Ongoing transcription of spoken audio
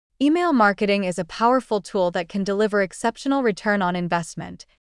Email marketing is a powerful tool that can deliver exceptional return on investment.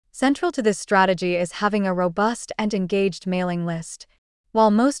 Central to this strategy is having a robust and engaged mailing list.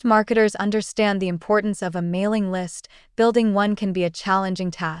 While most marketers understand the importance of a mailing list, building one can be a challenging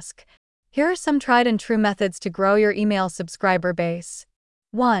task. Here are some tried and true methods to grow your email subscriber base.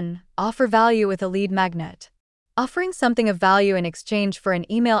 1. Offer value with a lead magnet. Offering something of value in exchange for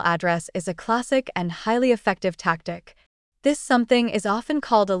an email address is a classic and highly effective tactic. This something is often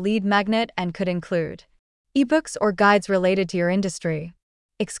called a lead magnet and could include ebooks or guides related to your industry,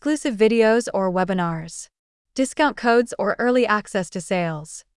 exclusive videos or webinars, discount codes or early access to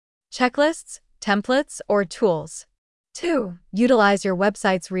sales, checklists, templates, or tools. 2. Utilize your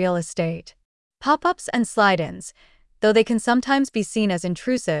website's real estate. Pop-ups and slide-ins, though they can sometimes be seen as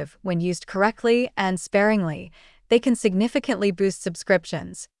intrusive when used correctly and sparingly, they can significantly boost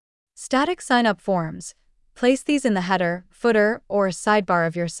subscriptions. Static sign-up forms. Place these in the header, footer, or sidebar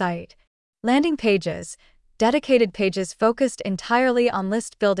of your site. Landing pages. Dedicated pages focused entirely on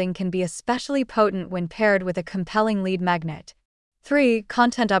list building can be especially potent when paired with a compelling lead magnet. 3.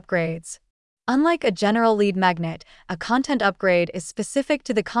 Content upgrades. Unlike a general lead magnet, a content upgrade is specific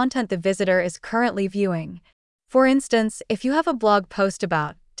to the content the visitor is currently viewing. For instance, if you have a blog post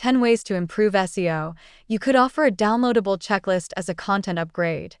about 10 ways to improve SEO, you could offer a downloadable checklist as a content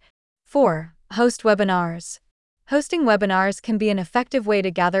upgrade. 4. Host webinars. Hosting webinars can be an effective way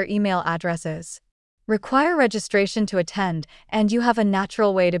to gather email addresses. Require registration to attend, and you have a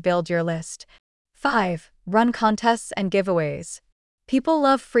natural way to build your list. 5. Run contests and giveaways. People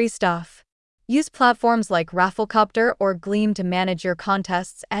love free stuff. Use platforms like Rafflecopter or Gleam to manage your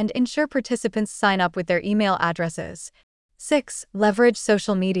contests and ensure participants sign up with their email addresses. 6. Leverage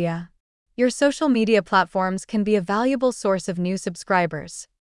social media. Your social media platforms can be a valuable source of new subscribers.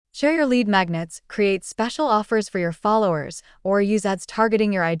 Share your lead magnets, create special offers for your followers, or use ads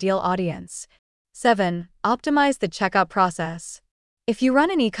targeting your ideal audience. 7. Optimize the checkout process. If you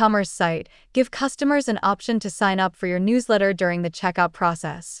run an e-commerce site, give customers an option to sign up for your newsletter during the checkout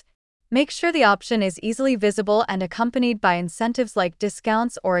process. Make sure the option is easily visible and accompanied by incentives like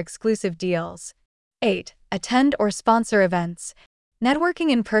discounts or exclusive deals. 8. Attend or sponsor events. Networking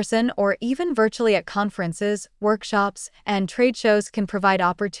in person or even virtually at conferences, workshops, and trade shows can provide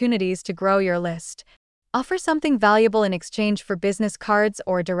opportunities to grow your list. Offer something valuable in exchange for business cards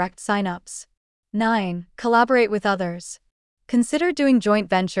or direct signups. 9. Collaborate with others. Consider doing joint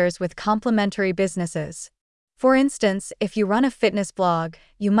ventures with complementary businesses. For instance, if you run a fitness blog,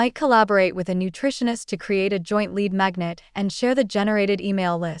 you might collaborate with a nutritionist to create a joint lead magnet and share the generated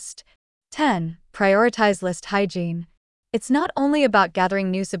email list. 10. Prioritize list hygiene. It's not only about gathering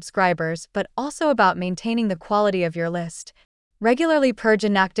new subscribers but also about maintaining the quality of your list. Regularly purge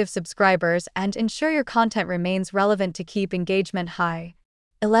inactive subscribers and ensure your content remains relevant to keep engagement high.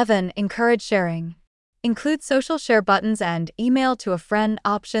 11. Encourage sharing. Include social share buttons and email to a friend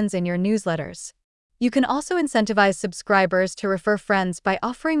options in your newsletters. You can also incentivize subscribers to refer friends by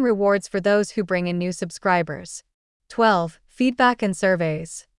offering rewards for those who bring in new subscribers. 12. Feedback and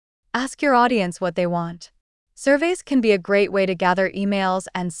surveys. Ask your audience what they want. Surveys can be a great way to gather emails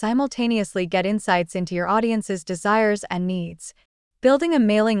and simultaneously get insights into your audience's desires and needs. Building a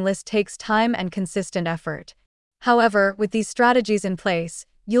mailing list takes time and consistent effort. However, with these strategies in place,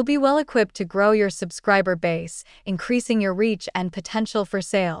 you'll be well equipped to grow your subscriber base, increasing your reach and potential for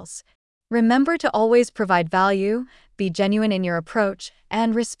sales. Remember to always provide value, be genuine in your approach,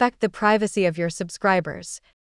 and respect the privacy of your subscribers.